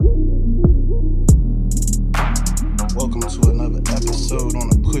episode on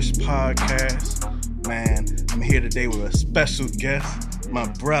the P.U.S.H podcast. Man, I'm here today with a special guest, my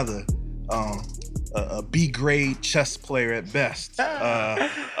brother, a B-grade chess player at best.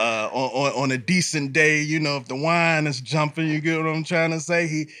 On a decent day, you know, if the wine is jumping, you get what I'm trying to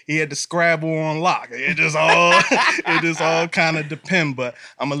say? He had the Scrabble on lock. It just all kind of depend, but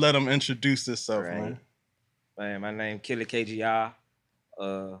I'm going to let him introduce himself, right. Man, my name Killer KGR.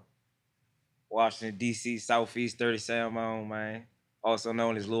 Washington, D.C., Southeast 37 on, man. Also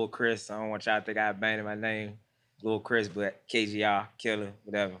known as Lil Chris. I don't want y'all to think I abandoned my name, Lil Chris, but KGR, Killer,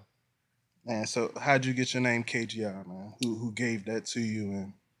 whatever. Man, so how'd you get your name KGR, man? Who gave that to you?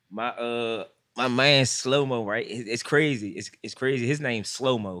 And my man Slow Mo, right? It's crazy. It's crazy. His name's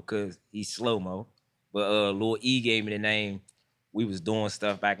Slow Mo because he's Slow Mo. But Lil E gave me the name. We was doing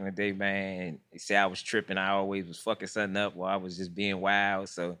stuff back in the day, man. They say I was tripping. I always was fucking something up while I was just being wild.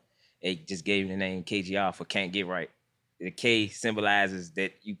 So it just gave me the name KGR for can't get right. The K symbolizes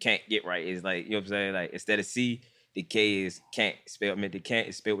that you can't get right. It's like, you know what I'm saying? Like instead of C, the K is can't spelled. I mean, the can't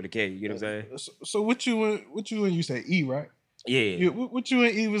is spelled with a K. You know what I'm saying? So what you and you say E, right? Yeah. What you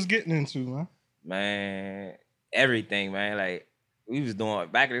and E was getting into, man? Man, everything, man. Like we was doing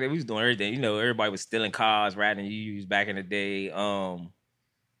back in the day. We was doing everything. You know, everybody was stealing cars, riding U's back in the day.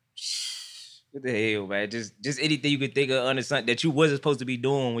 What the hell, man? Just anything you could think of under something that you wasn't supposed to be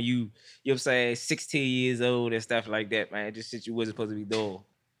doing when you know what I'm saying, 16 years old and stuff like that, man. Just shit you wasn't supposed to be doing.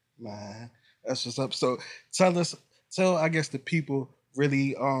 Man, that's what's up. So tell I guess the people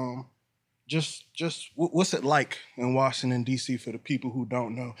really just what's it like in Washington, D.C. for the people who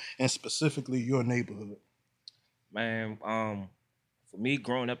don't know, and specifically your neighborhood? Man, for me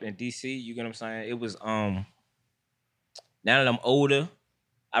growing up in D.C., you get what I'm saying? It was now that I'm older,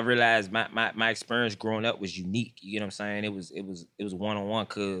 I realized my experience growing up was unique. You know what I'm saying? It was one-on-one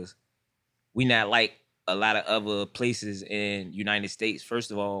because we not like a lot of other places in United States.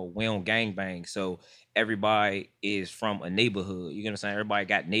 First of all, we don't gangbang. So everybody is from a neighborhood. You know what I'm saying? Everybody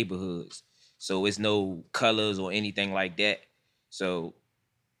got neighborhoods. So it's no colors or anything like that. So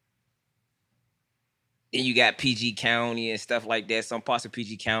then you got PG County and stuff like that. Some parts of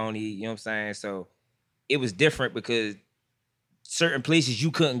PG County, you know what I'm saying? So it was different because certain places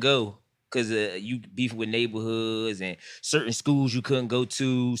you couldn't go because you beef with neighborhoods, and certain schools you couldn't go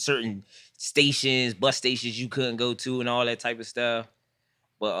to, certain stations, bus stations you couldn't go to, and all that type of stuff.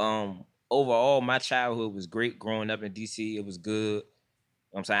 But overall, my childhood was great growing up in DC. It was good. You know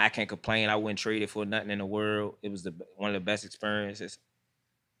what I'm saying? I can't complain. I wouldn't trade it for nothing in the world. It was one of the best experiences.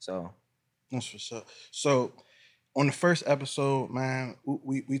 So that's what's up. So on the first episode, man,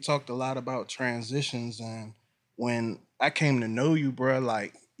 we talked a lot about transitions, and when I came to know you, bro,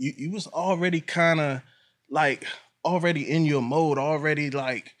 like you was already kind of like already in your mode, already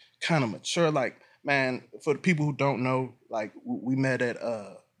like kind of mature. Like, man, for the people who don't know, like we met at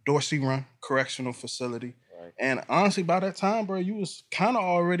Dorsey Run Correctional Facility. Right. And honestly, by that time, bro, you was kind of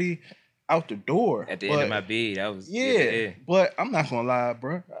already out the door. At the end of my bed, that was yeah. But I'm not gonna lie,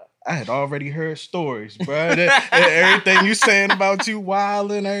 bro. I had already heard stories, bro. Everything you saying about you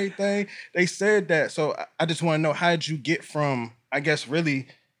wild and everything, they said that. So I just want to know, how did you get from, I guess, really,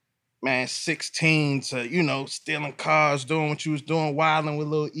 man, 16 to, you know, stealing cars, doing what you was doing, wilding with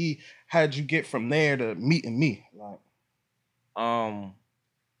Lil E. How did you get from there to meeting me? Like,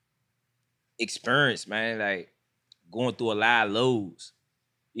 experience, man. Like going through a lot of lows.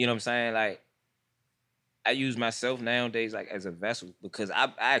 You know what I'm saying? Like, I use myself nowadays like as a vessel because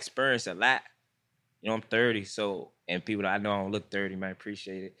I experienced a lot. You know, I'm 30, so, and people that I know I don't look 30, man,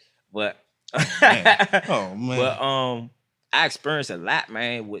 appreciate it. But oh man. But I experienced a lot,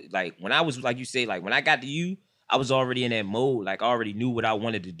 man. With like when I was, like you say, like when I got to you, I was already in that mode. Like I already knew what I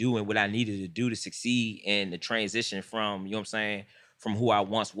wanted to do and what I needed to do to succeed in the transition from, you know what I'm saying, from who I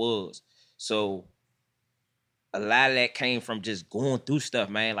once was. So a lot of that came from just going through stuff,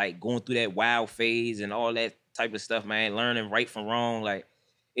 man, like going through that wild phase and all that type of stuff, man, learning right from wrong. Like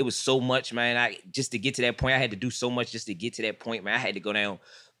it was so much, man. Just to get to that point, I had to do so much just to get to that point, man. I had to go down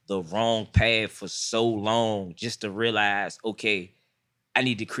the wrong path for so long just to realize, okay, I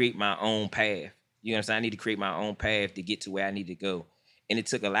need to create my own path. You know what I'm saying? I need to create my own path to get to where I need to go. And it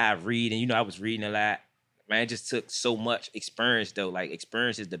took a lot of reading. You know, I was reading a lot. Man, it just took so much experience, though. Like,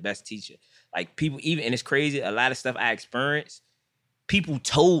 experience is the best teacher. Like, people, even, and it's crazy, a lot of stuff I experienced, people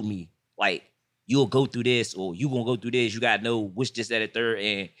told me, like, you'll go through this, or you gonna go through this, you gotta know which, this, that, or third.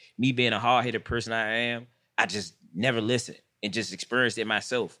 And me being a hard-headed person I am, I just never listened and just experienced it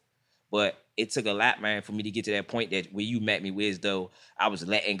myself. But it took a lot, man, for me to get to that point that where you met me with, though, I was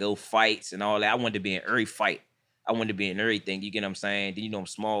letting go fights and all that. I wanted to be in every fight. I wanted to be in everything. You get what I'm saying? Then, you know, I'm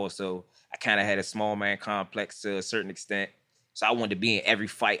small, so I kind of had a small man complex to a certain extent. So I wanted to be in every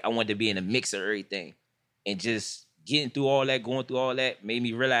fight. I wanted to be in a mix of everything. And just getting through all that, going through all that, made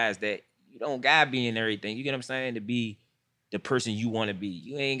me realize that you don't gotta be in everything. You get what I'm saying? To be the person you want to be.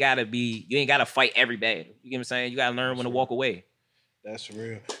 You ain't gotta fight every battle. You get what I'm saying? You gotta learn when to walk away. That's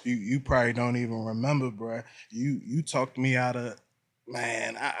real. You probably don't even remember, bro. You talked me out of,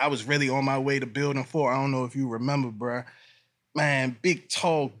 man, I was really on my way to building 4. I don't know if you remember, bro. Man, big,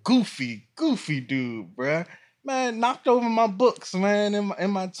 tall, goofy dude, bro. Man, knocked over my books, man,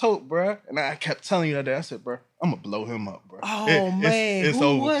 in my tote, bro. And I kept telling you that. I said, bro, I'm gonna blow him up, bro. Oh, man. It's who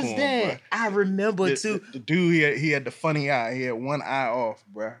over was for him, that? bro. I remember, too. The dude, he had the funny eye. He had one eye off,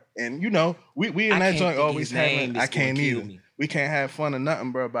 bro. And, you know, we in that joint always having, I can't either. We can't have fun or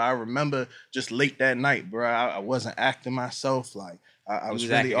nothing, bro. But I remember just late that night, bro, I wasn't acting myself. Like, I was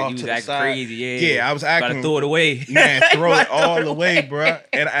really off to the side. Crazy, yeah. I was acting. About to throw it away. Man, throw it all away, bro.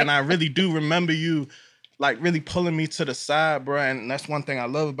 And I really do remember you, like, really pulling me to the side, bro. And that's one thing I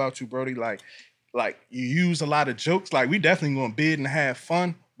love about you, Brody. Like you use a lot of jokes. Like, we definitely gonna bid and have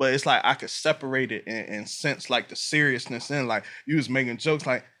fun, but it's like I could separate it and sense like the seriousness in. Like, you was making jokes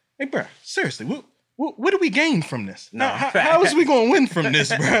like, hey, bro, seriously, what do we gain from this? No, how is we gonna win from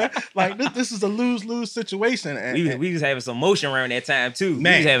this, bro? Like, this is a lose-lose situation. And we was having some motion around that time too.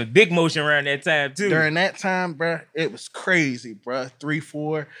 Man, we was having big motion around that time too. During that time, bro, it was crazy, bro.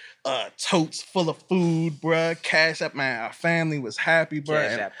 3-4 totes full of food, bro. Cash App, man. Our family was happy, bro.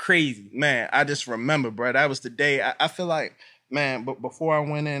 Cash App, crazy. Man, I just remember, bro. That was the day. I feel like, man, but before I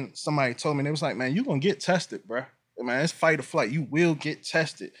went in, somebody told me, they was like, man, you gonna get tested, bro. Man, it's fight or flight. You will get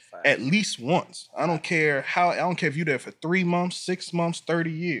tested at least once. I don't care if you're there for 3 months, 6 months, 30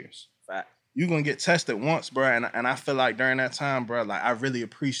 years. You're going to get tested once, bro. And I feel like during that time, bro, like, I really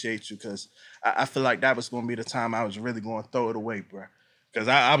appreciate you, because I feel like that was going to be the time I was really going to throw it away, bro. Because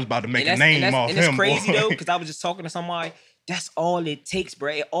I was about to make a name off him, and it's crazy, though, because I was just talking to somebody. That's all it takes,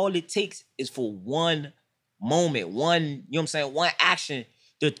 bro. All it takes is for one moment, you know what I'm saying, one action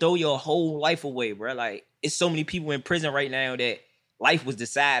to throw your whole life away, bro. Like, it's so many people in prison right now that life was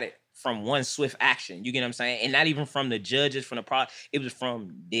decided from one swift action. You get what I'm saying? And not even from the judges, from the pro. It was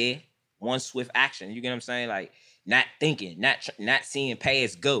from their one swift action. You get what I'm saying? Like, not thinking, not seeing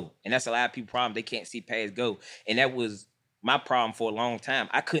past go. And that's a lot of people's problem. They can't see past go. And that was my problem for a long time.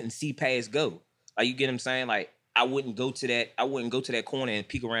 I couldn't see past go. Like, you get what I'm saying? Like, I wouldn't go to that corner and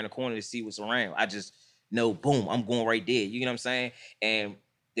peek around the corner to see what's around. I just know, boom, I'm going right there. You get what I'm saying? And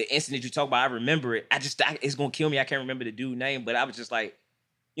the incident you talk about, I remember it. It's gonna kill me. I can't remember the dude's name, but I was just like,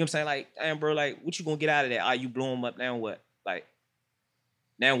 you know what I'm saying? Like, damn, bro, like, what you gonna get out of that? You blow him up, now what? Like,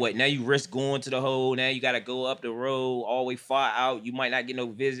 now what? Now you risk going to the hole. Now you gotta go up the road all the way far out. You might not get no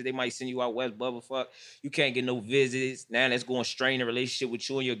visit. They might send you out west, fuck. You can't get no visits. Now that's going to strain the relationship with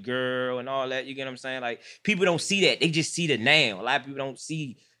you and your girl and all that. You get what I'm saying? Like, people don't see that. They just see the now. A lot of people don't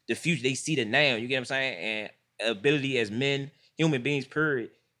see the future. They see the now. You get what I'm saying? And ability as men, human beings,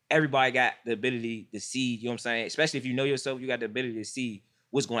 period. Everybody got the ability to see, you know what I'm saying? Especially if you know yourself, you got the ability to see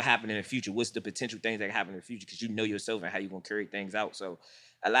what's going to happen in the future. What's the potential things that can happen in the future, because you know yourself and how you're going to carry things out. So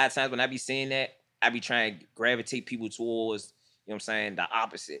a lot of times when I be seeing that, I be trying to gravitate people towards, you know what I'm saying, the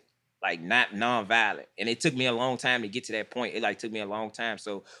opposite, like not nonviolent. And it took me a long time to get to that point. It like took me a long time.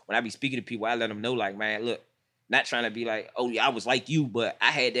 So when I be speaking to people, I let them know, like, man, look, not trying to be like, oh yeah, I was like you, but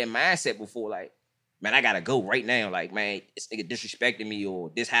I had that mindset before, like, man, I gotta go right now. Like, man, this nigga disrespecting me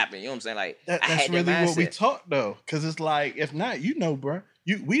or this happened. You know what I'm saying? Like, that's really what we taught, though. Because it's like, if not, you know, bro,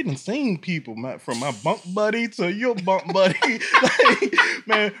 we done seen people, man, from my bunk buddy to your bunk buddy. Like,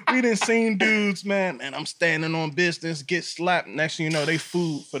 man, we done seen dudes, man, and I'm standing on business, get slapped. Next thing you know, they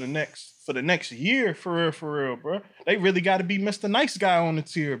food for the next year, for real, bro. They really got to be Mr. Nice Guy on the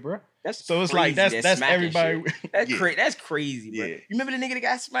tier, bro. So it's like that's everybody. That's crazy, bro. Yeah. You remember the nigga that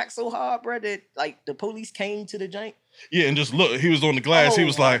got smacked so hard, bro, that like the police came to the joint? Yeah, and just look, he was on the glass. He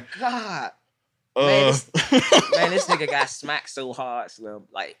was like, God, man, this nigga got smacked so hard, Slim.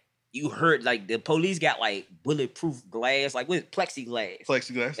 Like, you heard, like, the police got like bulletproof glass, like with plexiglass.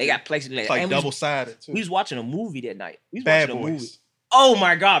 They got plexiglass. It's like double-sided too. We was watching a movie that night. Bad Boys. Oh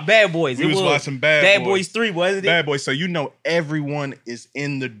my God, Bad Boys. We was watching Bad Boys 3, wasn't it? Bad Boys. So you know everyone is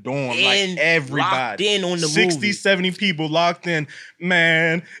in the dorm. Like, everybody. Locked in on the 60, movie. 70 people locked in.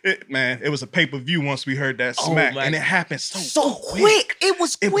 Man, it was a pay-per-view once we heard that smack. And it happened so quick. It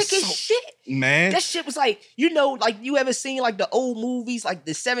was quick as shit. Man. That shit was like, you know, like, you ever seen like the old movies, like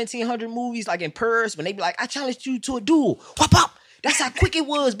the 1700 movies, like in Paris, when they be like, I challenged you to a duel. Whop up. That's how quick it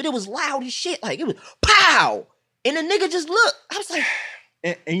was, but it was loud as shit. Like, it was pow. And the nigga just looked. I was like...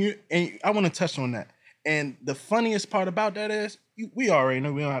 And I want to touch on that. And the funniest part about that is, we already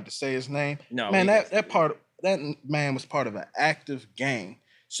know, we don't have to say his name. No, man, that part, that man was part of an active gang.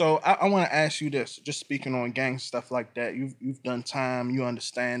 So I want to ask you this, just speaking on gang stuff like that. You've done time, you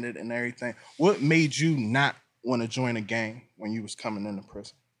understand it and everything. What made you not want to join a gang when you was coming into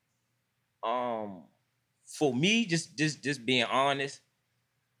prison? Um, for me, just being honest,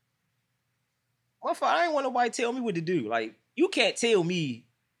 motherfucker, I ain't want nobody tell me what to do. Like, you can't tell me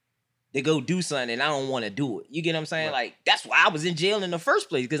to go do something and I don't want to do it. You get what I'm saying? Right. Like, that's why I was in jail in the first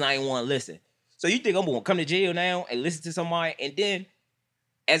place, because I ain't want to listen. So you think I'm gonna come to jail now and listen to somebody, and then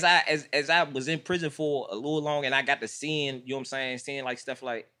as I was in prison for a little long and I got to seeing, you know what I'm saying, seeing like stuff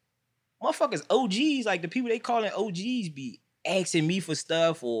like motherfuckers OGs, like the people they calling OGs be asking me for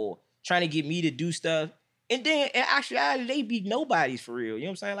stuff or trying to get me to do stuff. And then in actuality, they be nobodies for real. You know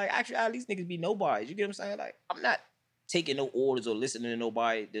what I'm saying? Like, actually, these niggas be nobodies. You get what I'm saying? Like, I'm not taking no orders or listening to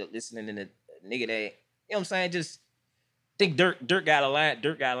nobody, listening to the nigga that, you know what I'm saying? Just think Dirk got a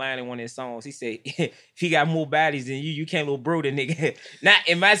line in one of his songs. He said, if he got more bodies than you can't little bro the nigga. Not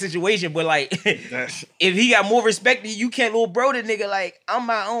in my situation, but like, if he got more respect than you can't little bro the nigga. Like, I'm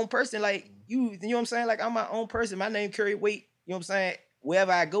my own person. Like, you know what I'm saying? Like, I'm my own person. My name carry weight. You know what I'm saying?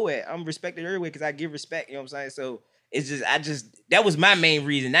 Wherever I go at, I'm respected everywhere because I give respect. You know what I'm saying? So it's just, that was my main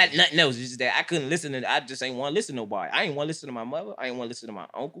reason. Not nothing else. It's just that I couldn't listen to, I just ain't want to listen to nobody. I ain't want to listen to my mother. I ain't want to listen to my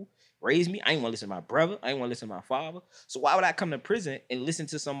uncle. Raised me. I ain't want to listen to my brother. I ain't want to listen to my father. So why would I come to prison and listen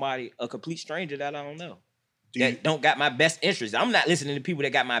to somebody, a complete stranger that I don't know, don't got my best interest? I'm not listening to people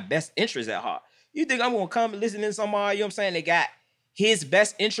that got my best interest at heart. You think I'm gonna come and listen to somebody, you know what I'm saying, they got his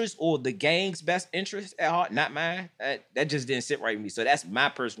best interest or the gang's best interest at heart, not mine? That just didn't sit right with me. So that's my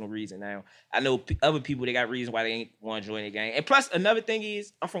personal reason. Now I know other people, they got reasons why they ain't want to join the gang. And plus another thing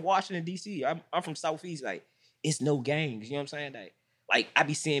is, I'm from Washington D.C. I'm from Southeast. Like, it's no gangs. You know what I'm saying? Like I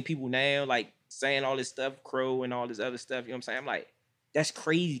be seeing people now like saying all this stuff, Crow and all this other stuff. You know what I'm saying? I'm like, that's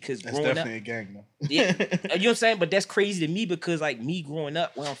crazy, because That's growing definitely up, a gang though. yeah, you know what I'm saying? But that's crazy to me because like me growing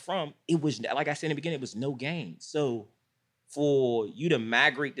up where I'm from, it was, like I said in the beginning, it was no gang. So for you to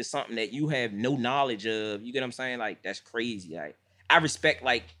migrate to something that you have no knowledge of, you get what I'm saying? Like, that's crazy. Like, I respect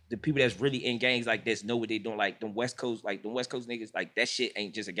like the people that's really in gangs like this, know what they doing. Like them West Coast niggas, like that shit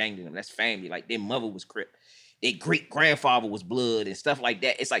ain't just a gang to them. That's family. Like their mother was Crip. Their great grandfather was blood and stuff like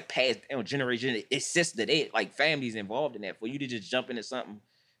that. It's like passed down generation. It's sister. They like families involved in that. For you to just jump into something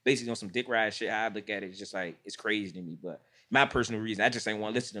basically on some dick ride shit, how I look at it, it's just like, it's crazy to me. But my personal reason, I just ain't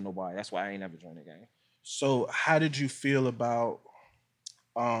want to listen to nobody. That's why I ain't never joined the gang. So how did you feel about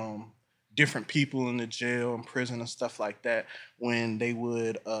um, different people in the jail and prison and stuff like that when they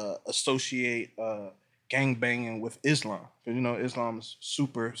would associate gang banging with Islam? Because you know Islam is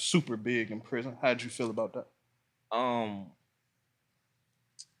super big in prison. How did you feel about that? Um,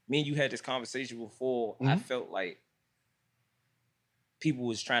 Me and you had this conversation before. Mm-hmm. I felt like people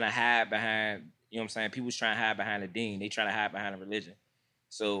was trying to hide behind, you know what I'm saying? People was trying to hide behind the deen. They trying to hide behind a religion.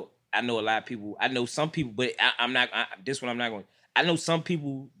 So I know a lot of people. I know some people, but I'm not. This one I'm not going. I know some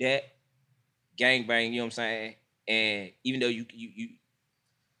people that gang bang. You know what I'm saying? And even though you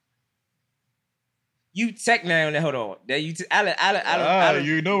tech now and hold on. That you I don't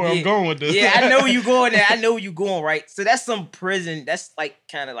You know where yeah, I'm going with this. Yeah, I know where you going there. I know where you going, right? So that's some prison. That's like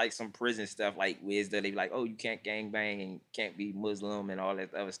kind of like some prison stuff, like where's that they be like, oh, you can't gang bang and can't be Muslim and all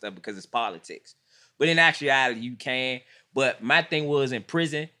that other stuff because it's politics. But in actuality, you can. But my thing was, in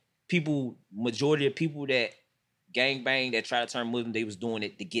prison, majority of people that gang bang that try to turn Muslim, they was doing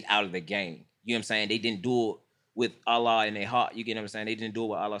it to get out of the gang. You know what I'm saying? They didn't do it with Allah in their heart. You get what I'm saying? They didn't do it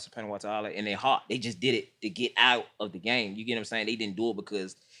with Allah subhanahu wa ta'ala in their heart. They just did it to get out of the game. You get what I'm saying? They didn't do it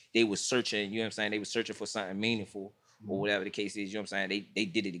because they was searching, you know what I'm saying? They was searching for something meaningful or whatever the case is. You know what I'm saying? They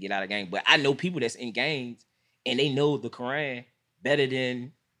did it to get out of the game. But I know people that's in gangs and they know the Quran better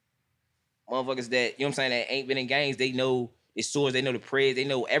than motherfuckers that, you know what I'm saying, that ain't been in gangs. They know the swords, they know the prayers, they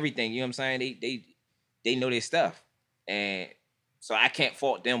know everything. You know what I'm saying? They know their stuff. And so I can't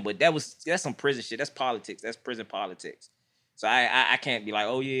fault them, but that's some prison shit. That's politics. That's prison politics. So I can't be like,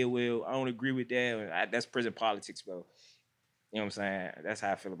 oh yeah, well, I don't agree with that. That's prison politics, bro. You know what I'm saying? That's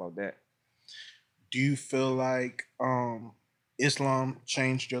how I feel about that. Do you feel like Islam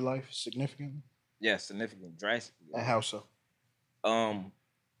changed your life significantly? Yeah, significant, drastically. And how so? Um,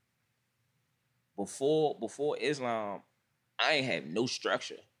 before Islam, I ain't have no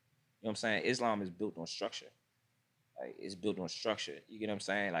structure. You know what I'm saying? Islam is built on structure. Like, it's built on structure. You get what I'm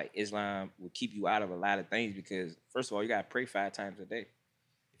saying? Like, Islam will keep you out of a lot of things because, first of all, you gotta pray 5 times a day.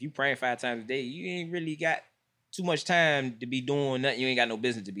 If you praying 5 times a day, you ain't really got too much time to be doing nothing you ain't got no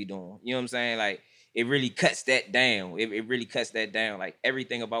business to be doing. You know what I'm saying? Like, it really cuts that down. It really cuts that down. Like,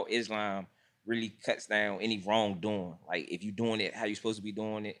 everything about Islam really cuts down any wrongdoing. Like, if you doing it how you supposed to be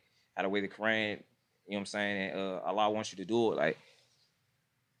doing it, how the way the Quran You know what I'm saying? And Allah wants you to do it. Like,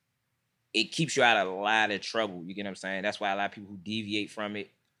 it keeps you out of a lot of trouble. You get what I'm saying? That's why a lot of people who deviate from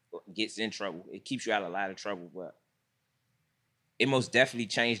it gets in trouble. It keeps you out of a lot of trouble, but it most definitely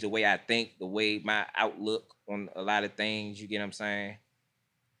changed the way I think, the way my outlook on a lot of things. You get what I'm saying?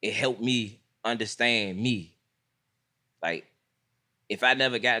 It helped me understand me. Like, if I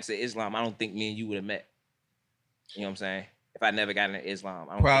never got into Islam, I don't think me and you would have met. You know what I'm saying? If I never got into Islam,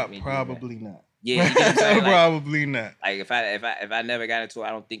 I don't think me and you would have met. Probably not. Yeah, you get what I'm saying? Like, Probably not. Like, if I never got into it, I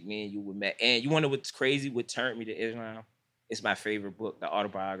don't think me and you would met. And you wonder what's crazy? What turned me to Islam? It's my favorite book, the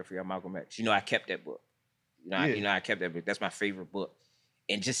autobiography of Malcolm X. You know, I kept that book. I kept that book. That's my favorite book.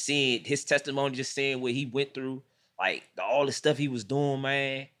 And just seeing his testimony, just seeing what he went through, like all the stuff he was doing,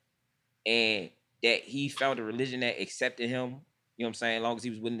 man, and that he found a religion that accepted him. You know what I'm saying? As long as he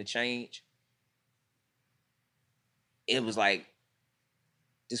was willing to change, it was like,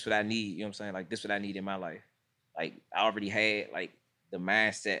 this what I need. You know what I'm saying? Like, this what I need in my life. Like, I already had like the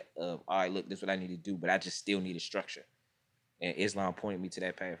mindset of, all right, look, this is what I need to do, but I just still need a structure. And Islam pointed me to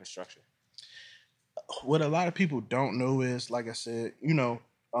that path of structure. What a lot of people don't know is, like I said,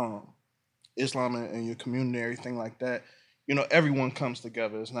 Islam and your community, everything like that. Everyone comes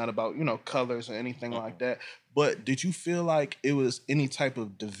together. It's not about, colors or anything like that. But did you feel like it was any type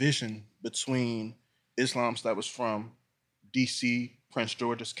of division between Islams that was from DC, Prince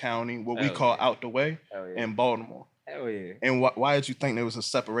George's County, what we call out the way, and Baltimore? Hell yeah. And why did you think there was a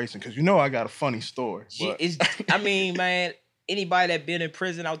separation? Because I got a funny story. I mean, man, anybody that been in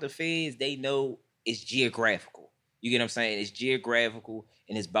prison out the feds, they know it's geographical. You get what I'm saying? It's geographical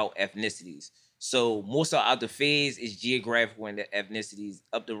and it's about ethnicities. So more so out the feds is geographical and the ethnicities.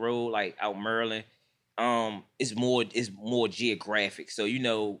 Up the road, like out Maryland, it's more geographic. So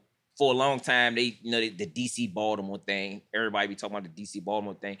for a long time, the DC Baltimore thing, everybody be talking about the DC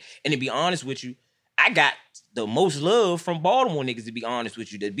Baltimore thing. And to be honest with you, I got the most love from Baltimore niggas, to be honest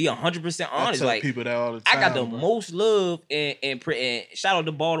with you. To be 100% honest, I tell people that all the time. I got the most love and shout out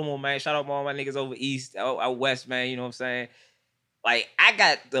to Baltimore, man. Shout out to all my niggas over east, out west, man. You know what I'm saying? Like, I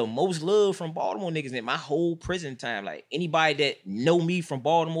got the most love from Baltimore niggas in my whole prison time. Like, anybody that know me from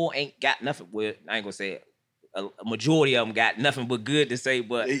Baltimore ain't got nothing. Well, I ain't gonna say it. A majority of them got nothing but good to say,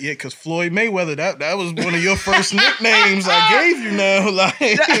 but yeah, because Floyd Mayweather, that was one of your first nicknames I gave you. Now,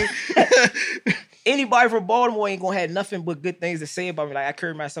 like, anybody from Baltimore ain't gonna have nothing but good things to say about me. Like, I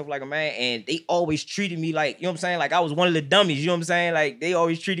carry myself like a man, and they always treated me like, you know what I'm saying? Like, I was one of the dummies, you know what I'm saying? Like, they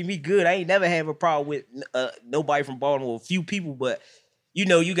always treated me good. I ain't never have a problem with nobody from Baltimore, a few people, but you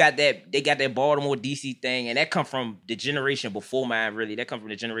got that, they got that Baltimore DC thing, and that come from the generation before mine, really. That come from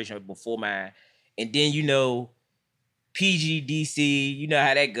the generation before mine. And then, PG, DC, you know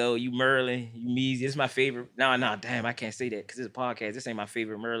how that go. You Maryland, you Measy. This is my favorite. No, damn, I can't say that because it's a podcast. This ain't my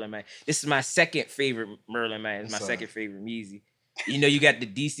favorite Maryland, man. This is my second favorite Maryland, man. It's my second favorite Measy. You got the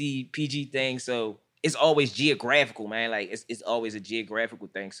DC, PG thing, so it's always geographical, man. Like, it's always a geographical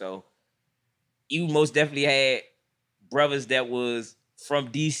thing. So you most definitely had brothers that was from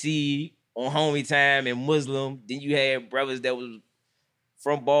DC on homie time and Muslim. Then you had brothers that was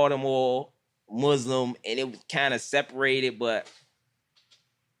from Baltimore, Muslim, and it was kind of separated, but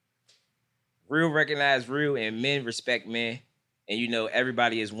real recognize real, and men respect men. And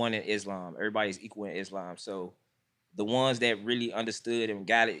everybody is one in Islam. Everybody is equal in Islam. So the ones that really understood and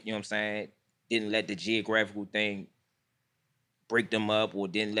got it, you know what I'm saying, didn't let the geographical thing break them up or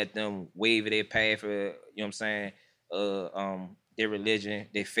didn't let them waver their path for, you know what I'm saying, their religion,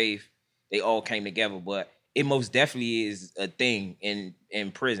 their faith. They all came together, but it most definitely is a thing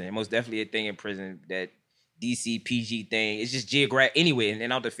in prison. It most definitely a thing in prison, that DC PG thing. It's just geographic anyway,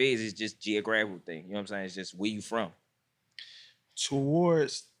 and out the feds, it's just geographical thing. You know what I'm saying? It's just where you from.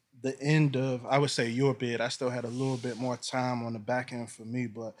 Towards the end of, I would say, your bid, I still had a little bit more time on the back end for me,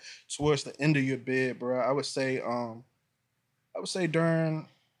 but towards the end of your bid, bro, I would say during,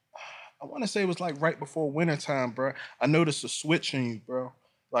 I want to say it was like right before wintertime, bro. I noticed a switch in you, bro.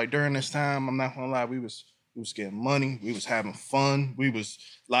 Like, during this time, I'm not gonna lie, we was getting money, we was having fun, we was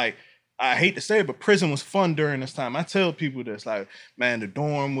like, I hate to say it, but prison was fun during this time. I tell people this, like, man, the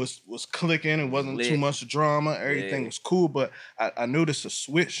dorm was clicking, it wasn't too much drama, everything was cool, but I noticed a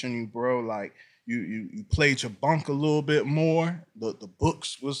switch in you, bro. Like, you played your bunk a little bit more. The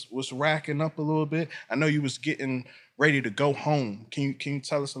books was racking up a little bit. I know you was getting ready to go home. Can you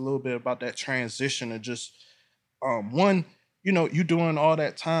tell us a little bit about that transition of just one, you doing all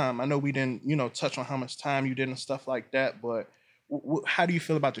that time? I know we didn't, touch on how much time you did and stuff like that, but how do you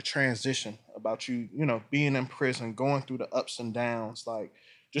feel about the transition, about you, being in prison, going through the ups and downs? Like,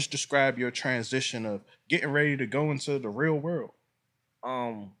 just describe your transition of getting ready to go into the real world.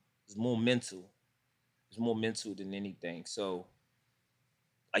 It's more mental. It's more mental than anything. So,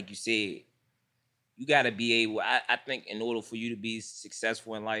 like you said, you gotta be able. I think in order for you to be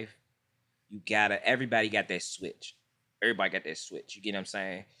successful in life, everybody got that switch. Everybody got that switch. You get what I'm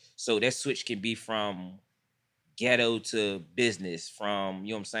saying? So that switch can be from ghetto to business, from,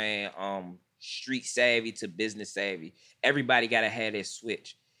 you know what I'm saying, street savvy to business savvy. Everybody gotta have that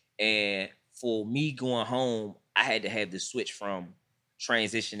switch. And for me going home, I had to have the switch from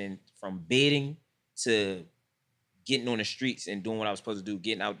transitioning from bidding to getting on the streets and doing what I was supposed to do,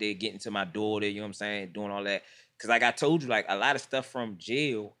 getting out there, getting to my daughter, you know what I'm saying, doing all that. Cause like I told you, like a lot of stuff from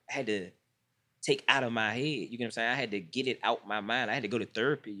jail, I had to take out of my head. You know what I'm saying? I had to get it out my mind. I had to go to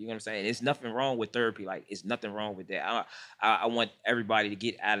therapy. You know what I'm saying? There's nothing wrong with therapy. Like, it's nothing wrong with that. I want everybody to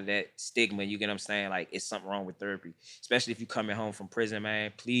get out of that stigma. You get what I'm saying? Like, it's something wrong with therapy. Especially if you're coming home from prison,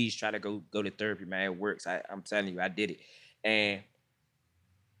 man. Please try to go to therapy, man. It works. I'm telling you, I did it. And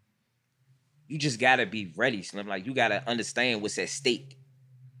you just gotta be ready, Slim. Like, you gotta understand what's at stake.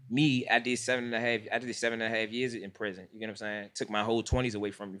 Me, I did 7.5 years in prison. You get what I'm saying? Took my whole 20s away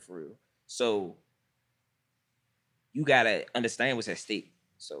from me for real. So you gotta understand what's at stake.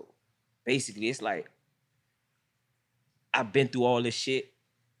 So basically, it's like, I've been through all this shit.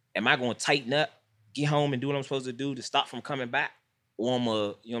 Am I gonna tighten up, get home, and do what I'm supposed to do to stop from coming back? Or I'm a, you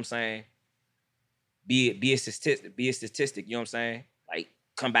know what I'm saying, be a statistic, you know what I'm saying? Like,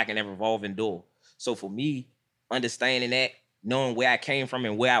 come back in that revolving door. So for me, understanding that, knowing where I came from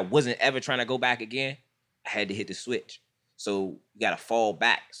and where I wasn't ever trying to go back again, I had to hit the switch. So you gotta fall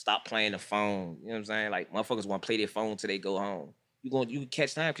back, stop playing the phone. You know what I'm saying? Like, motherfuckers want to play their phone till they go home. You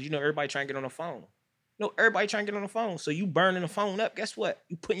catch time because you know everybody trying to get on the phone. You know everybody trying to get on the phone. So you burning the phone up. Guess what?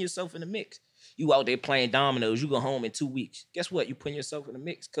 You putting yourself in the mix. You out there playing dominoes. You go home in 2 weeks. Guess what? You putting yourself in the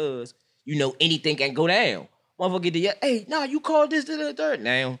mix because you know anything can go down. Motherfucker get the, hey, nah, you called this to the third.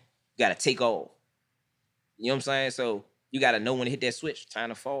 Now you gotta take off. You know what I'm saying? So you gotta know when to hit that switch. Time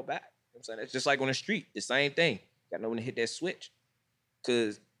to fall back. You know what I'm saying? It's just like on the street. The same thing. You gotta know when to hit that switch.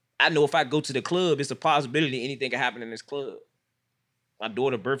 Cause I know if I go to the club, it's a possibility anything can happen in this club. My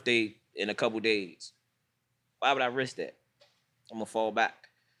daughter's birthday in a couple days. Why would I risk that? I'm gonna fall back.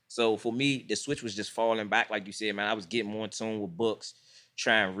 So for me, the switch was just falling back, like you said, man. I was getting more in tune with books,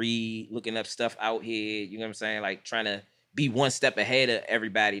 trying to read, looking up stuff out here. You know what I'm saying? Like, trying to be one step ahead of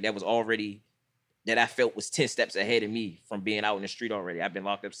everybody that I felt was 10 steps ahead of me from being out in the street already. I've been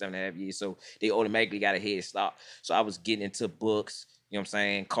locked up 7.5 years, so they automatically got a head start. So I was getting into books, you know what I'm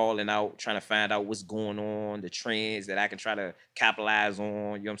saying, calling out, trying to find out what's going on, the trends that I can try to capitalize on, you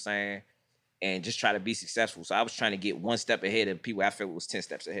know what I'm saying, and just try to be successful. So I was trying to get one step ahead of people I felt was 10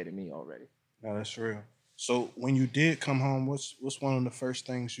 steps ahead of me already. No, that's real. So when you did come home, what's one of the first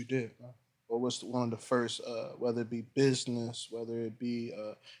things you did, man? Or what's one of the first, whether it be business, whether it be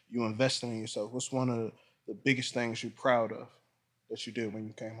you investing in yourself? What's one of the biggest things you're proud of that you did when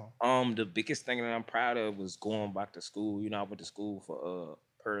you came home? The biggest thing that I'm proud of was going back to school. You know, I went to school for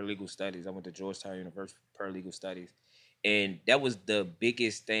paralegal studies. I went to Georgetown University for paralegal studies, and that was the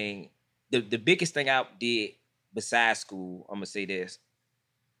biggest thing. The biggest thing I did besides school, I'm gonna say this,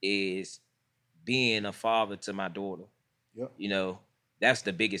 is being a father to my daughter. Yep. You know, that's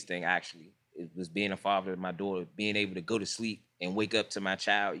the biggest thing actually. It was being a father to my daughter, being able to go to sleep and wake up to my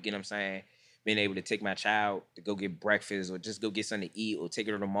child. You get what I'm saying? Being able to take my child to go get breakfast or just go get something to eat or take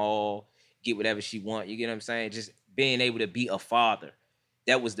her to the mall, get whatever she want. You get what I'm saying? Just being able to be a father.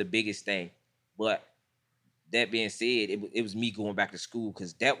 That was the biggest thing. But that being said, it was me going back to school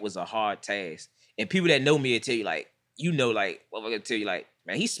because that was a hard task. And people that know me will tell you, like, you know, like, motherfuckers tell you, like,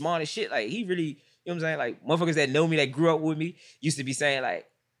 man, he's smart as shit. Like, he really, you know what I'm saying? Like, motherfuckers that know me, that grew up with me, used to be saying, like,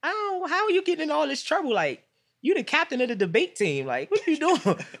 I don't, how are you getting in all this trouble? Like, you the captain of the debate team. Like, what are you doing?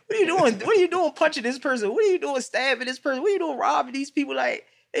 What are you doing? What are you doing punching this person? What are you doing stabbing this person? What are you doing robbing these people? Like,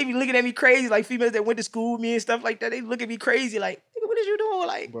 they be looking at me crazy, like females that went to school with me and stuff like that. They look at me crazy, like, nigga, what is you doing?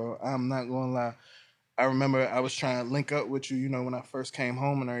 Like, Bro, I'm not gonna lie. I remember I was trying to link up with you, you know, when I first came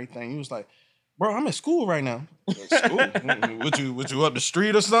home and everything. You was like, bro, I'm at school right now. School? What you up the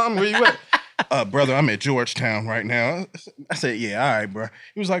street or something? Where you at? Brother, I'm at Georgetown right now. I said, yeah, all right, bro.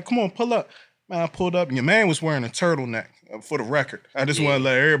 He was like, come on, pull up. Man, I pulled up and your man was wearing a turtleneck, for the record. I just want to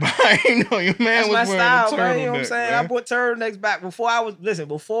let everybody know your man was wearing a turtleneck. Man, you know what I'm saying? Man. I bought turtlenecks back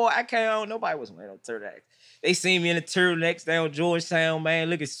before I came out, nobody was wearing no turtlenecks. They seen me in the turtlenecks down Georgetown, man,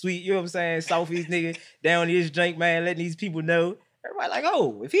 looking sweet, you know what I'm saying? Southeast nigga down this drink, man, letting these people know. Everybody like,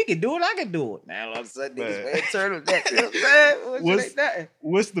 oh, if he can do it, I can do it. Now all of a sudden, niggas wearing turtlenecks, you know what I'm saying?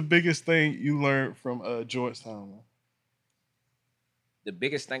 What's the biggest thing you learned from Georgetown, man? The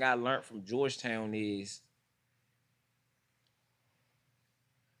biggest thing I learned from Georgetown is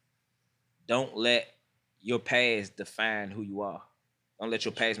don't let your past define who you are. Don't let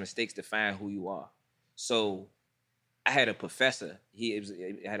your past mistakes define who you are. So I had a professor. I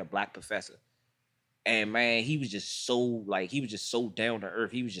had a black professor. And man, he was just so down to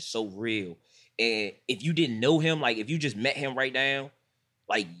earth. He was just so real. And if you didn't know him, like if you just met him right now,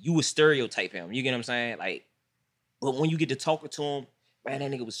 like you would stereotype him. You get what I'm saying? Like, but when you get to talking to him, man,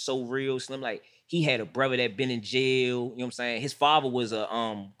 that nigga was so real, Slim. Like he had a brother that been in jail. You know what I'm saying? His father was a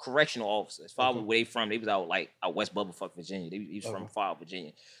correctional officer. His father, where they from? They was out West Bubblefuck, Virginia. He was from Fall,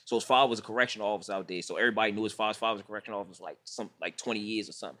 Virginia. So his father was a correctional officer out there. So everybody knew his father. His father was a correctional officer for like 20 years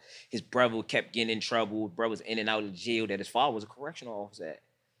or something. His brother kept getting in trouble. His brother was in and out of jail that his father was a correctional officer at.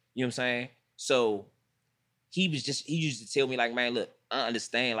 You know what I'm saying? So he used to tell me like, man, look, I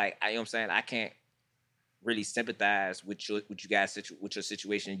understand. Like, you know what I'm saying? I can't really sympathize with your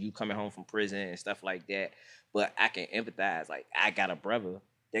situation, you coming home from prison and stuff like that. But I can empathize. Like I got a brother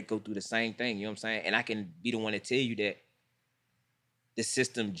that go through the same thing. You know what I'm saying? And I can be the one to tell you that the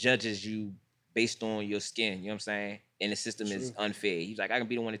system judges you based on your skin. You know what I'm saying? And the system is unfair. He's like, I can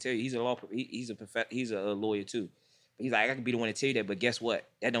be the one to tell you. He's a he's a lawyer too. But he's like, I can be the one to tell you that. But guess what?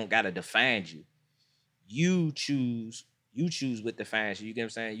 That don't gotta define you. You choose what defines you. You get what I'm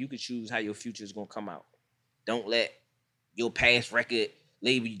saying? You can choose how your future is gonna come out. Don't let your past record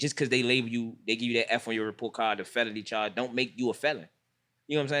label you. Just because they label you, they give you that F on your report card, the felony charge, don't make you a felon.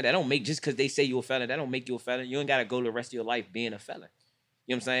 You know what I'm saying? That don't make, just because they say you're a felon, that don't make you a felon. You ain't got to go the rest of your life being a felon.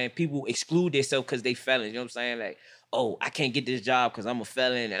 You know what I'm saying? People exclude themselves because they felons. You know what I'm saying? Like, oh, I can't get this job because I'm a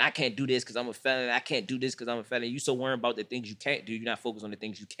felon, and I can't do this because I'm a felon, and I can't do this because I'm a felon. You so worried about the things you can't do, you're not focused on the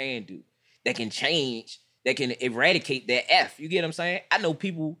things you can do. That can change, that can eradicate that F. You get what I'm saying? I know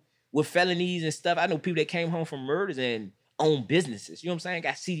people with felonies and stuff. I know people that came home from murders and own businesses. You know what I'm saying?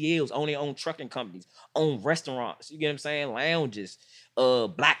 Got CDLs, own their own trucking companies, own restaurants. You get what I'm saying? Lounges,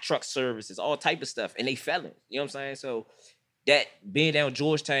 black truck services, all type of stuff. And they felons. You know what I'm saying? So that being down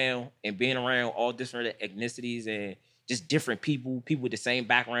Georgetown and being around all different ethnicities and just different people with the same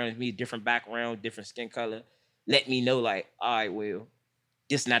background as me, different background, different skin color, let me know like, all right, well,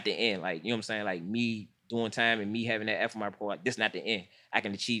 this not the end. Like, you know what I'm saying? Like me doing time and me having that F on my report, like, this not the end. I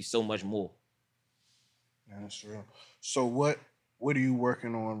can achieve so much more. Yeah, that's real. So what are you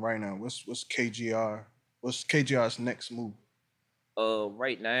working on right now? What's KGR? What's KGR's next move?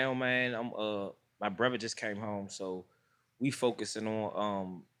 Right now, man, I'm my brother just came home, so we focusing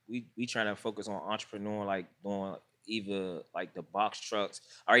on we trying to focus on entrepreneur, like doing either like the box trucks.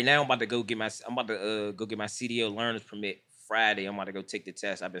 All right, now I'm about to go get my CDL learner's permit Friday. I'm about to go take the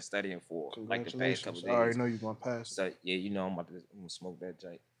test. I've been studying for like the past couple of days. I already know you're gonna pass. So yeah, you know I'm gonna smoke that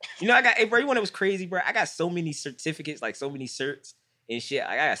joint. You know, I got, hey bro, you know what was crazy, bro? I got so many certificates, like so many certs and shit.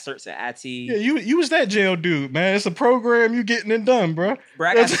 I got certs in IT. Yeah, you was that jail dude, man. It's a program, you getting it done, bro. Bro,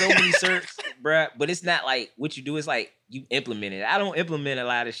 I got so many certs, bro. But it's not like what you do. It's like you implement it. I don't implement a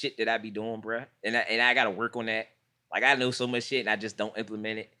lot of shit that I be doing, bro. And I gotta work on that. Like I know so much shit and I just don't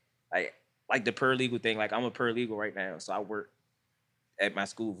implement it. Like the paralegal thing. Like I'm a paralegal right now, so I work at my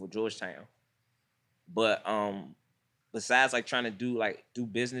school for Georgetown. But besides like trying to do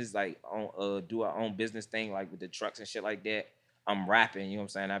business, like on do our own business thing, like with the trucks and shit like that, I'm rapping. You know what I'm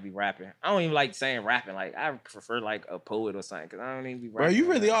saying? I be rapping. I don't even like saying rapping. Like I prefer like a poet or something, because I don't even be rapping. Bro, you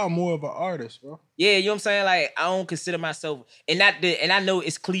really are more of an artist, bro. Yeah, you know what I'm saying? Like I don't consider myself, and I know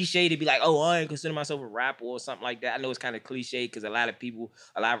it's cliche to be like, oh, I ain't consider myself a rapper or something like that. I know it's kind of cliche because a lot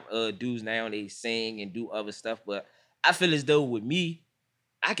of dudes now, they sing and do other stuff, but I feel as though with me,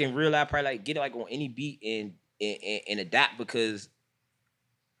 I can realize probably like get like on any beat and adapt, because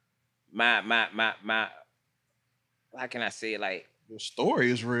my how can I say it, like your story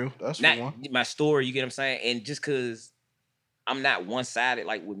is real. That's not the one. My story, you get what I'm saying? And just cause I'm not one-sided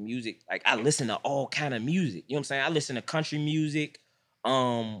like with music, like I listen to all kind of music. You know what I'm saying? I listen to country music,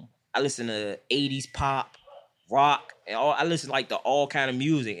 I listen to 80s pop, rock, and I listen like to all kind of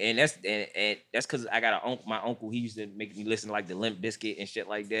music. And that's cause I got my uncle, he used to make me listen to like the Limp Bizkit and shit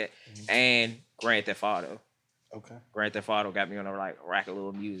like that. Mm-hmm. And Grand Theft Auto. Okay. Grand Theft Auto got me on a like rack of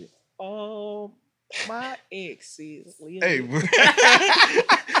little music. Oh, my ex is hey,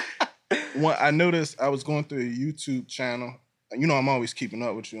 I noticed I was going through your YouTube channel. You know, I'm always keeping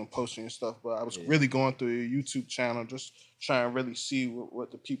up with you and posting your stuff, but I was really going through your YouTube channel, just trying to really see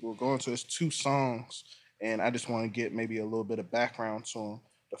what the people are going to. It's 2 songs, and I just want to get maybe a little bit of background to them.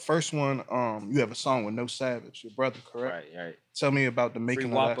 The first one, you have a song with No Savage, your brother, correct? Right. Tell me about the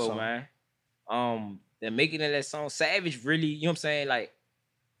making Free of Wapo, that song. Man. The making of that song, Savage really, you know what I'm saying? Like,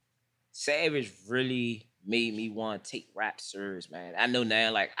 Savage really made me want to take rap serious, man. I know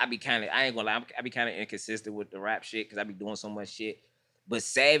now, like, I ain't gonna lie, I be kind of inconsistent with the rap shit because I be doing so much shit. But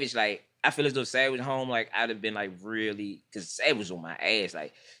Savage, like, I feel as though Savage home, like I'd have been like really, cause Savage was on my ass.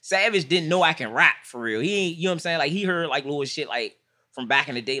 Like Savage didn't know I can rap for real. He ain't, you know what I'm saying? Like he heard like little shit like from back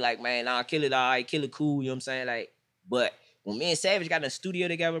in the day, like man, nah, kill it, all right, kill it cool. You know what I'm saying? Like, but when me and Savage got in the studio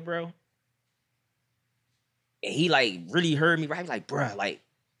together, bro, and he like really heard me rap, like, bruh, like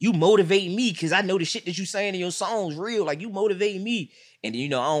you motivate me, cause I know the shit that you saying in your songs real. Like you motivate me, and then, you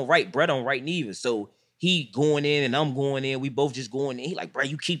know I don't write, bruh don't write neither. So he going in and I'm going in. We both just going in. He like, bro,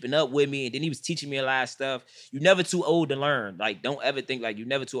 you keeping up with me. And then he was teaching me a lot of stuff. You never too old to learn. Like, don't ever think like you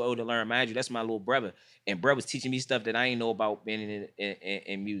never too old to learn. Mind you, that's my little brother. And bro was teaching me stuff that I ain't know about being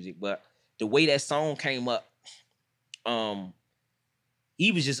in music. But the way that song came up,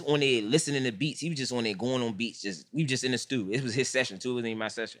 he was just on there listening to beats. He was just on there going on beats. We were just in the stew. It was his session too. It wasn't even my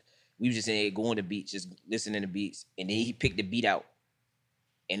session. We was just in there going to beats, just listening to beats. And then he picked the beat out.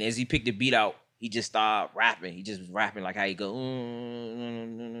 And as he picked the beat out, he just started rapping. He just was rapping like how he go,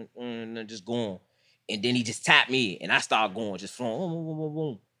 just going. And then he just tapped me, and I started going, just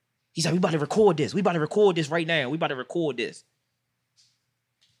flowing. He said, we about to record this. We about to record this right now. We about to record this.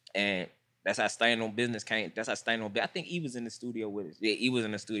 And that's how Staying on Business came. That's how Staying on Business. I think he was in the studio with us. Yeah, he was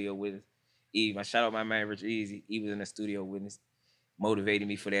in the studio with us. I shout out my man, Rich Easy. He was in the studio with us. Motivated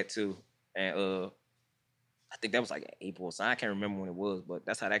me for that too. And I think that was like April, so I can't remember when it was, but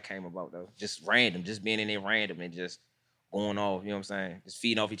that's how that came about though. Just random, just being in there random and just going off, you know what I'm saying? Just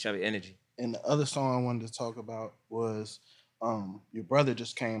feeding off each other's energy. And the other song I wanted to talk about was your brother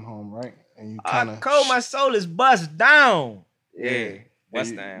just came home, right? And you kind of Cold My Soul is bust down. Yeah.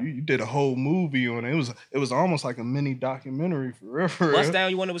 Bust Down. You did a whole movie on it. It was almost like a mini documentary for real. For Bust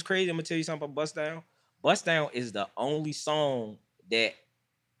Down, you want to know what's crazy? I'm gonna tell you something about Bust Down. Bust Down is the only song that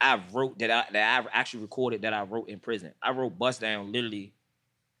I wrote that I actually recorded that I wrote in prison. I wrote Bust Down literally.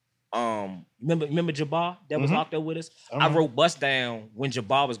 Remember Jabbar that was locked up with us? I wrote Bust Down when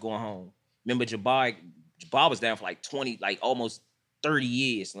Jabbar was going home. Remember Jabbar was down for like 20, like almost 30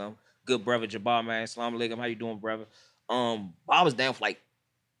 years. Good brother Jabbar, man. Assalamu alaikum. How you doing, brother? Bob was down for like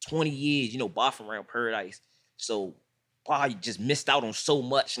 20 years, you know, Bob from around Paradise. So Bob just missed out on so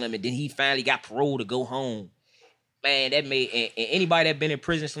much, Slim, and then he finally got parole to go home. Man, that made, and anybody that been in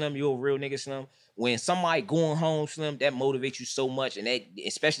prison, Slim, you're a real nigga, Slim. When somebody going home, Slim, that motivates you so much, and that,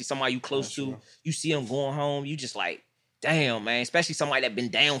 especially somebody you close to, you see them going home, you just like, damn, man. Especially somebody that been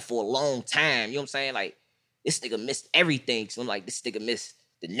down for a long time. You know what I'm saying? Like, this nigga missed everything. So I'm like, this nigga missed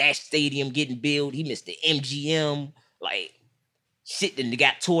the Nash Stadium getting built. He missed the MGM. Like, shit that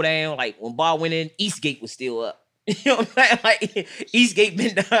got tore down. Like, when Bob went in, Eastgate was still up. You know what I'm saying? Like, Eastgate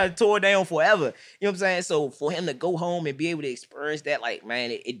been tore down forever. You know what I'm saying? So for him to go home and be able to experience that, like,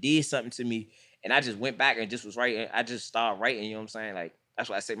 man, it did something to me. And I just went back and just was writing. I just started writing, you know what I'm saying? Like, that's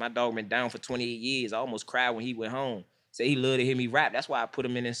why I say my dog been down for 28 years. I almost cried when he went home. Say he loved to hear me rap. That's why I put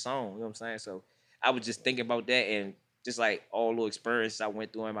him in this song. You know what I'm saying? So I was just thinking about that, and just like all the experiences I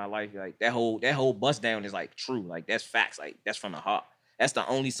went through in my life, like that whole Bust Down is like true. Like, that's facts. Like, that's from the heart. That's the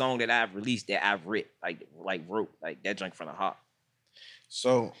only song that I've released that I've wrote. Like that drink from the heart.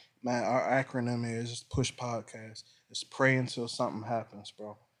 So, man, our acronym is PUSH Podcast. It's pray until something happens,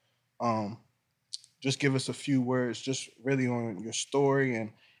 bro. Just give us a few words, just really on your story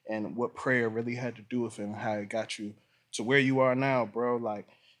and what prayer really had to do with it and how it got you to where you are now, bro. Like,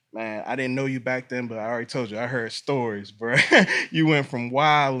 man, I didn't know you back then, but I already told you, I heard stories, bro. You went from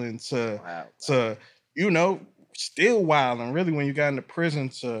wilding to, you know, still wilding, really, when you got into prison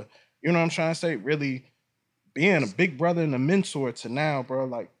to, you know what I'm trying to say, really being a big brother and a mentor to now, bro.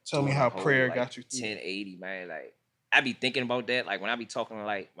 Like, tell me how prayer got you through. 1080, man. Like, I be thinking about that. Like, when I be talking to,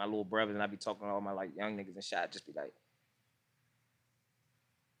 like, my little brothers and I be talking to all my, like, young niggas and shit, I just be like,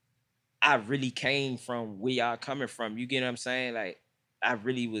 I really came from where y'all coming from. You get what I'm saying? Like, I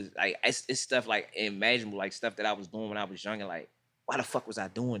really was, like, it's stuff, like, imaginable, like, stuff that I was doing when I was young, and, like, why the fuck was I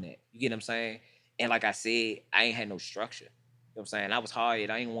doing that? You get what I'm saying? And like I said, I ain't had no structure. You know what I'm saying? I was hard-headed.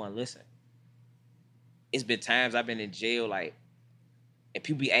 I ain't want to listen. It's been times I've been in jail, like, and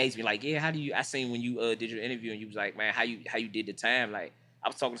people be asking me, like, yeah, how do you, I seen when you did your interview and you was like, man, how you did the time? Like, I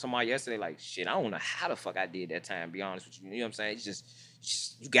was talking to somebody yesterday, like, shit, I don't know how the fuck I did that time, be honest with you. You know what I'm saying? It's just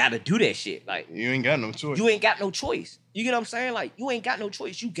you gotta do that shit. Like, you ain't got no choice. You ain't got no choice. You get what I'm saying? Like, you ain't got no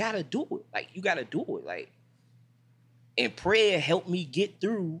choice. You gotta do it. Like, you gotta do it. Like, and prayer helped me get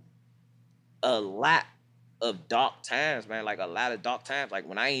through a lot of dark times, man. Like, a lot of dark times. Like,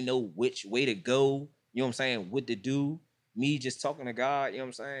 when I ain't know which way to go, you know what I'm saying, what to do, me just talking to God, you know what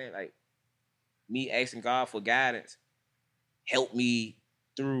I'm saying? Like, me asking God for guidance helped me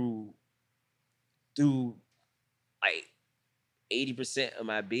through like 80% of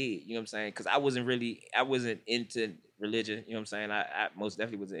my bid, you know what I'm saying? Because I wasn't into religion. You know what I'm saying? I most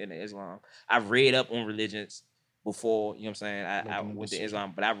definitely was into Islam. I read up on religions before, you know what I'm saying? I went to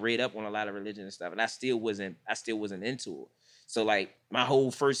Islam, but I read up on a lot of religion and stuff, and I still wasn't into it. So like my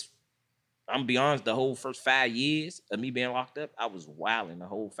whole first, I'm gonna be honest, the whole first 5 years of me being locked up, I was wilding the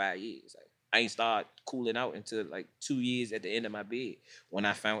whole 5 years. Like I ain't start cooling out until like 2 years at the end of my bed when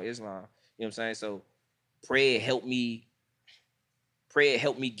I found Islam. You know what I'm saying? So prayer helped me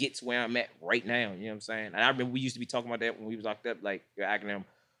get to where I'm at right now. You know what I'm saying? And I remember we used to be talking about that when we was locked up, like you're acting them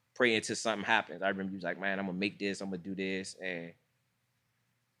pray until something happens. I remember you was like, man, I'm gonna make this, I'm gonna do this, and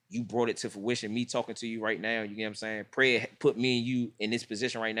you brought it to fruition. Me talking to you right now, you get what I'm saying? Prayer put me and you in this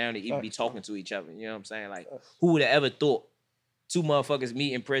position right now to even be talking to each other. You know what I'm saying? Like, who would have ever thought two motherfuckers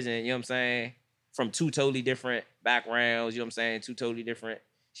meet in prison, you know what I'm saying? From two totally different backgrounds, you know what I'm saying? Two totally different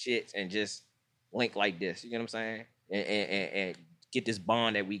shits, and just link like this, you know what I'm saying? And get this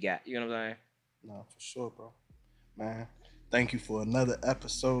bond that we got, you know what I'm saying? No, for sure, bro. Man, thank you for another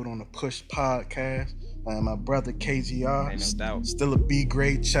episode on the P.U.S.H podcast. My brother KGR, Ain't no doubt. Still a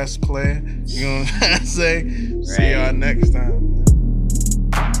B-grade chess player. You know what I'm saying? See y'all next time.